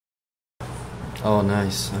Oh,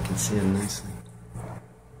 nice. I can see it nicely.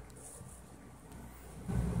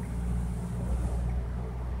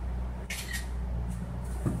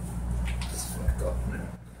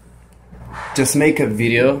 Just make a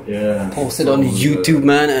video, post it on YouTube,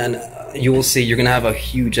 man, and you will see you're gonna have a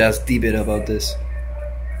huge ass debate about this.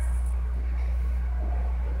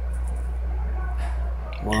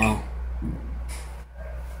 Wow.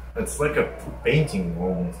 It's like a painting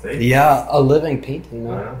almost, eh? Yeah, a living painting,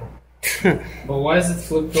 man. But why is it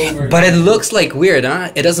flipped over? But it looks like weird,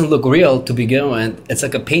 huh? It doesn't look real to begin with. It's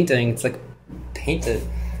like a painting. It's like painted.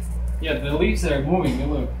 Yeah, the leaves are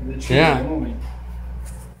moving. Look, the trees are moving.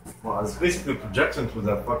 Well, it's basically projecting through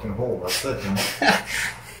that fucking hole. That's it, man.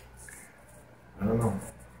 I don't know.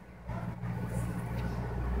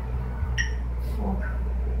 Oh.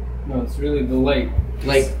 No, it's really the light.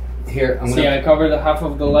 Like, here, I'm See, I covered half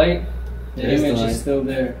of the light. The There's image the light. is still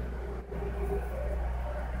there.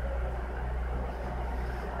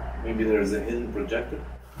 Maybe there's a hidden projector.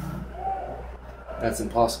 That's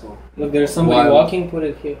impossible. Look, there's somebody Why? walking. Put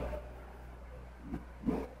it here.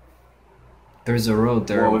 There's a road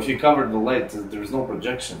there. Well, if you cover the light, there's no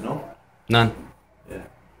projection, no? None. Yeah.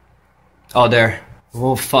 Oh, there.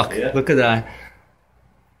 Oh, fuck. Yeah. Look at that.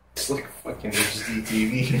 It's like fucking HD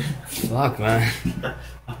TV. Fuck, man.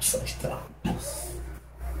 Upside down.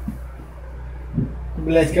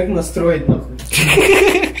 Блять, как настроить нахуй?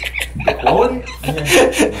 Quality?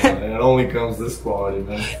 It only comes this quality,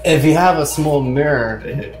 man. If you have a small mirror,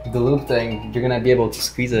 the loop thing, you're gonna be able to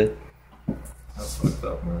squeeze it. That's fucked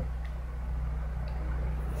up, man.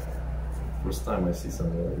 First time I see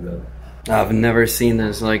something like that. I've never seen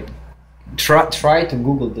this. Like, try to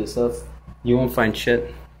Google this stuff. You won't find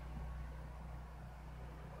shit.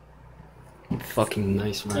 Fucking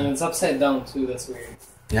nice, And man. it's upside down too. That's weird.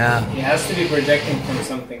 Yeah. It has to be projecting from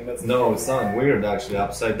something. That's No, it's not weird actually,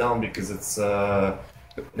 upside down, because it's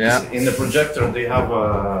Yeah. in the projector they have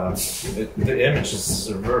the image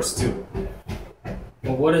is reversed too.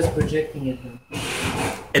 Well, what is projecting it then?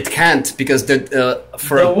 It can't because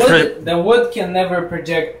The wood can never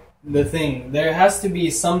project the thing. There has to be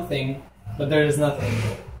something, but there is nothing.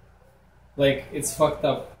 Like, it's fucked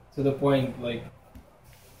up to the point, like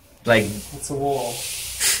it's a wall.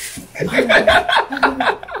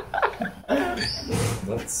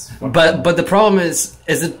 That's but the problem is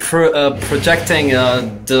it projecting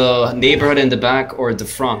the neighborhood in the back or the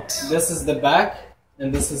front? This is the back,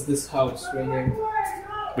 and this is this house right here.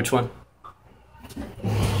 Which one?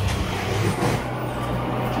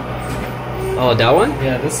 Oh, that one?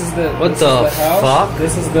 Yeah, this is the. What this the is the house. fuck?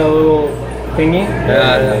 This is the little thingy.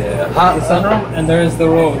 Yeah. The sunroom, and there is the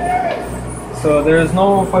road. So there is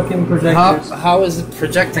no fucking projectors. How is it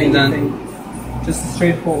projecting then? Just a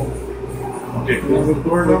straight hole. okay. We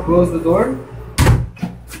close the door.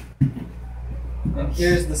 And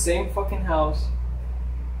here's the same fucking house.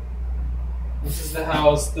 This is the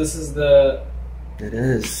house. This is the It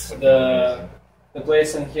is. the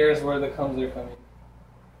place, and here's where the cones are coming.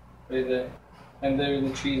 Right there. And there are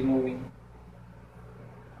the trees moving.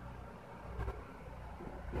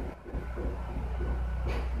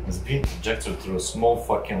 It's being projected through a small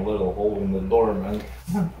fucking little hole in the door, man.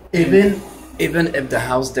 Even if the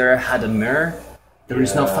house there had a mirror, there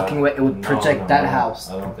is no fucking way it would project that house.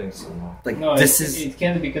 I don't think so, no. Like No, this it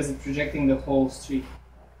can't because it's projecting the whole street.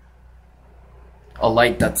 a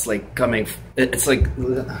light that's like coming. It's like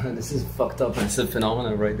this is fucked up. It's a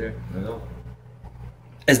phenomenon right there. I know.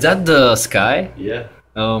 Is that the sky? Yeah.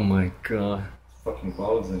 Oh my god. Fucking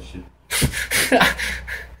clouds and shit.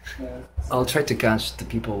 Yeah. I'll try to catch the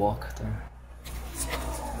people walk there.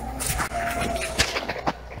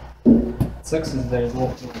 Sucks is there's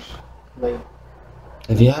not much light.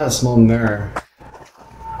 If you had a small mirror.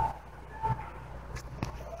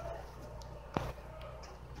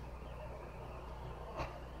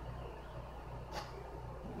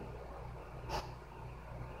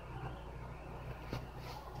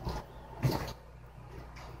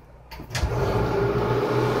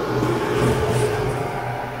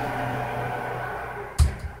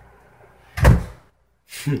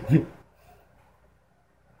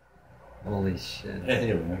 Holy shit.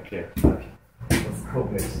 Anyway, okay. Let's go,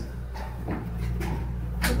 guys.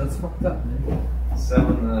 But that's fucked up, man.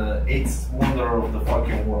 8th wonder of the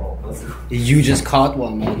fucking world. Let's go. You just caught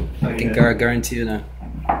one, man. I can Yeah. guarantee you that.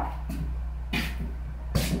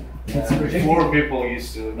 Before people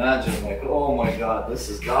used to imagine, like, oh my god, this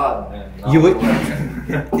is God, man. Now You would-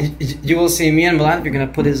 we're like- You will see me and Milan. You're gonna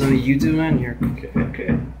put this on YouTube, man. You're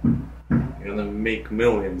okay. You're gonna make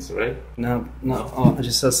millions, right? no. Oh, I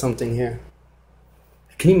just saw something here.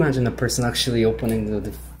 Can you imagine a person actually opening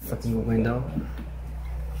the fucking window?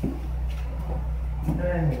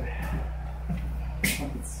 Anyway.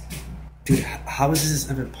 Dude, how is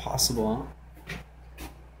this even possible? Huh?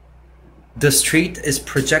 The street is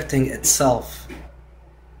projecting itself.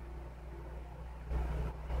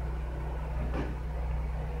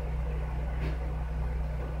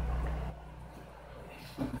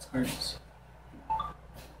 It's gorgeous.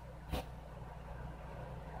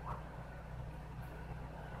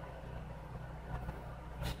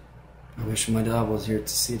 I wish my dad was here to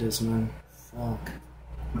see this, man. Fuck.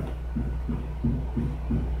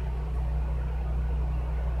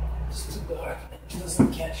 It's too dark. It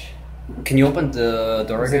doesn't catch. Can you open the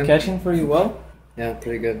door Is again? it catching for you well? Yeah,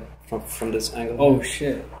 pretty good. From this angle. Oh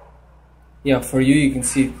shit. Yeah, for you can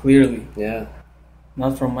see it clearly. Yeah.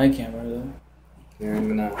 Not from my camera though. Here, I'm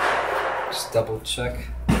gonna just double check.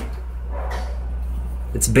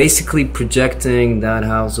 It's basically projecting that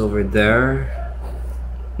house over there.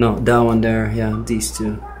 No, that one there. Yeah, these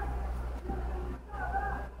two.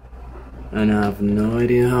 And I have no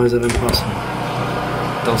idea how is that even possible.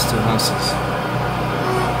 Those two houses.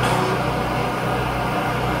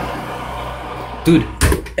 Dude,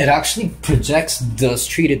 it actually projects the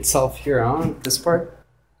street itself here, huh? This part.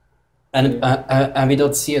 And we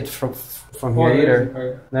don't see it from here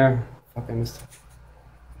either. There. Fuck, I missed it.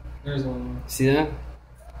 There's one more. See that?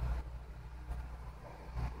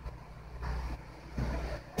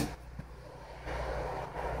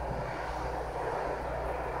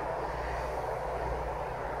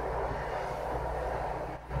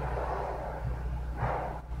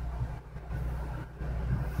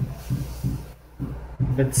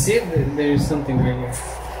 But see, there's something right here.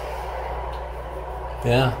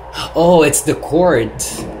 Yeah. Oh, it's the court.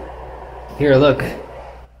 Here, look.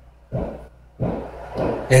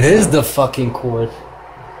 It is the fucking court.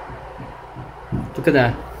 Look at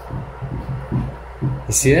that.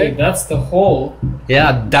 You see Hey, it? that's the hole.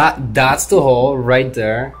 Yeah, that's the hole right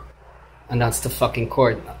there. And that's the fucking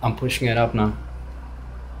court. I'm pushing it up now.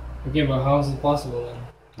 Okay, but how is it possible then?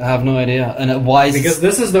 I have no idea. And why is Because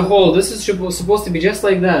this is the hole. This is supposed to be just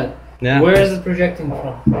like that. Yeah. Where is it projecting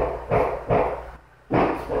from?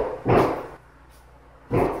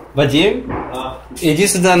 Вадим, иди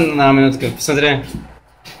сюда на минутку, посмотри.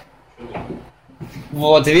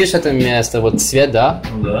 Вот, видишь это место, вот свет, да?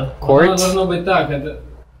 Ну да. Оно Court. должно быть так. Это...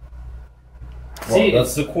 Well, See,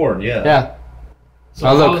 that's the cord, yeah. Yeah. so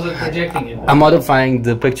Oh, how look. is it projecting it? I'm modifying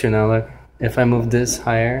the picture now, look. If I move this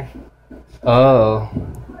higher. Oh,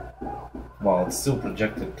 Well, it's still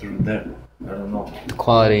projected through there. I don't know. the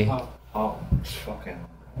quality. How? Oh, it's fucking.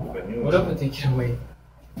 What if I take it away?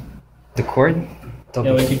 The cord?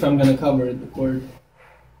 Yeah, like if I'm gonna cover it, the cord.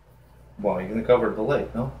 Well, you're gonna cover the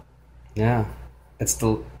lake, no? Yeah. It's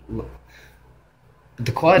the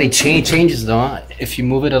quality changes though, huh? If you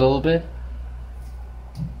move it a little bit.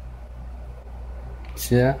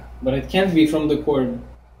 See that? But it can't be from the cord.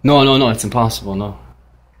 No, it's impossible, no.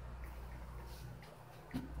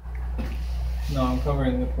 No, I'm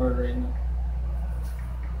covering the cord right now.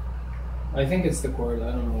 I think it's the cord,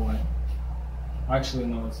 I don't know why. Actually,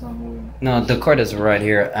 no, it's not moving. No, the cord is right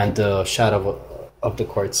here and the shadow of the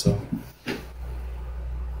cord, so.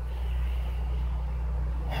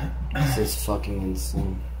 This is fucking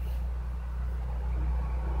insane.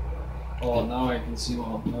 Oh, now I can see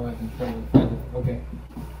well. Now I can find it. Okay.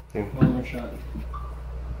 Yeah. One more shot.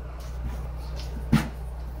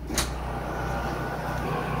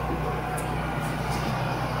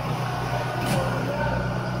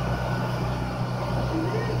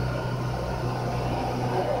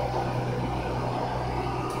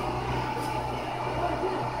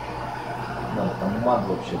 Да, там мат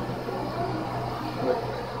вообще.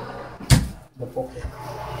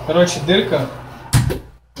 Короче, дырка.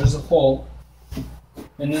 There's a hole.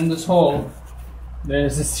 And in this hole,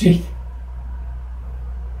 there's a street.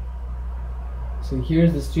 So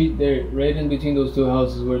here's the street there, right in between those two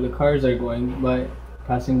houses where the cars are going by,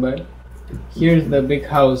 passing by. Here's the big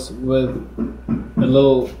house with a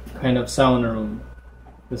little kind of sauna room.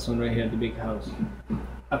 This one right here, the big house.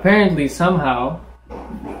 Apparently, somehow,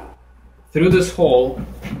 through this hole,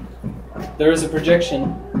 there is a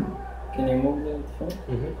projection. Can you move the phone?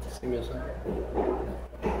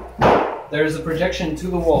 There is a projection to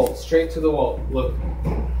the wall, straight to the wall. Look.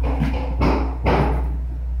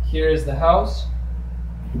 Here is the house.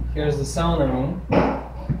 Here's the sauna room.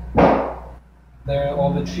 There are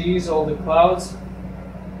all the trees, all the clouds.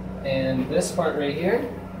 And this part right here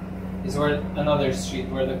is where another street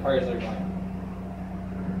where the cars are going.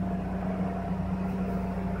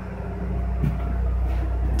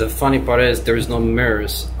 The funny part is there is no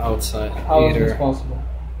mirrors outside How is either. this possible?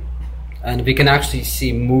 And we can actually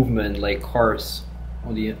see movement like cars.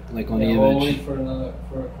 On the on the We'll image. wait for a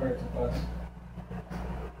car to pass.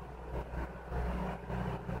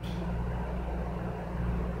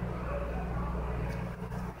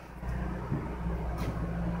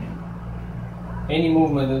 Any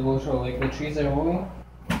movement that will show, like the trees are moving,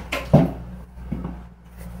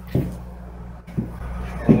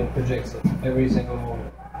 and it projects it every single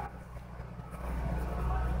moment.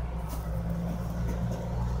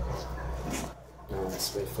 Now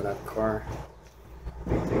let's wait for that car.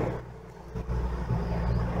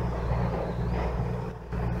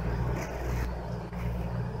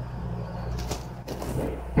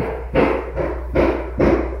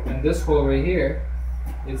 And this hole right here,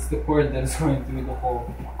 it's the cord that's going through the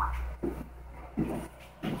hole. And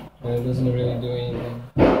it doesn't really do anything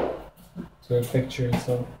to a picture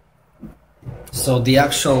itself. So the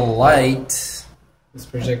actual light It's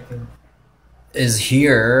projecting. is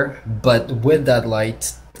here, but with that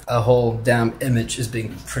light, a whole damn image is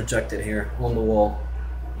being projected here on the wall.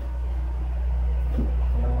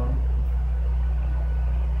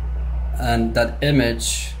 And that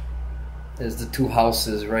image is the two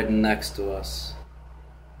houses right next to us.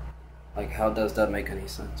 Like, how does that make any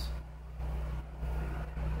sense?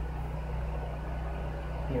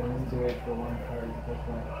 Yeah, we need to wait for one car to go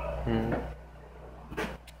by.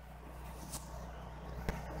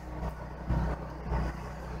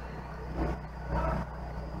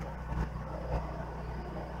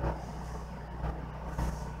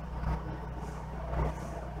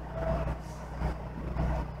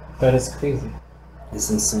 That is crazy. It's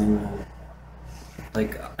insane, man.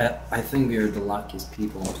 Like, I think we are the luckiest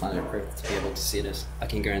people on planet Earth to be able to see this. I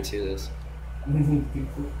can guarantee you this.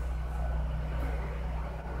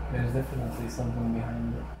 There's definitely something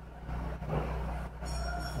behind it.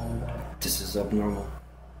 All that. This is abnormal.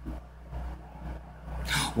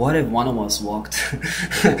 What if one of us walked?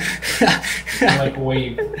 Like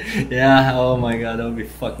wave. Yeah, oh my god, that would be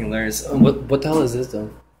fucking hilarious. What the hell is this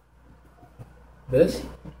though? This?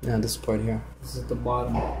 Yeah, this part here. This is the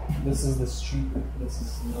bottom. This is the street. This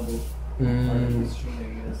is another part of the street,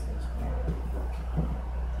 I guess.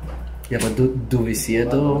 Yeah, but do we see it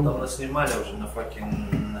though? Там наснимали уже на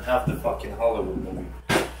fucking half the fucking Hollywood movie.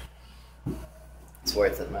 It's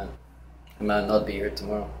worth it, man. I might not be here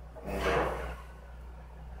tomorrow.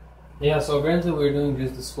 Yeah, so apparently we're doing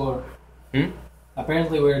just this floor. Hmm?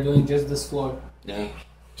 Apparently we're doing just this floor. Yeah.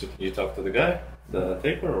 You talked to the guy, the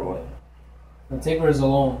taper, or what? The taper is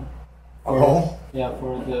alone. Alone? Yeah,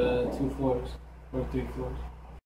 for the 2 floors. Or 3 floors.